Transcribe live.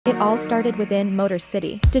It all started within Motor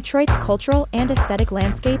City. Detroit's cultural and aesthetic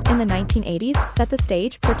landscape in the 1980s set the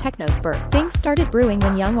stage for techno's birth. Things started brewing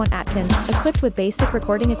when young Juan Atkins, equipped with basic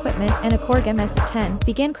recording equipment and a Korg MS-10,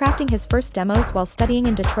 began crafting his first demos while studying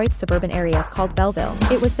in Detroit's suburban area called Belleville.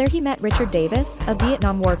 It was there he met Richard Davis, a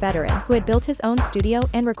Vietnam War veteran, who had built his own studio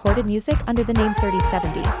and recorded music under the name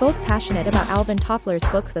 3070. Both passionate about Alvin Toffler's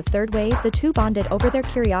book The Third Wave, the two bonded over their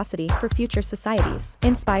curiosity for future societies.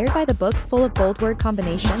 Inspired by the book full of bold word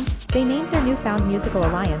combinations, they named their newfound musical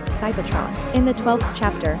alliance Cybotron. In the 12th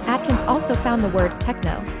chapter, Atkins also found the word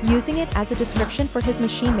techno, using it as a description for his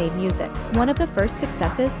machine-made music. One of the first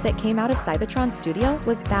successes that came out of Cybotron's studio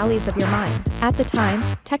was Valleys of Your Mind. At the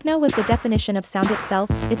time, techno was the definition of sound itself,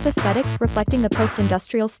 its aesthetics reflecting the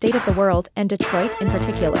post-industrial state of the world and Detroit in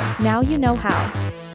particular. Now you know how.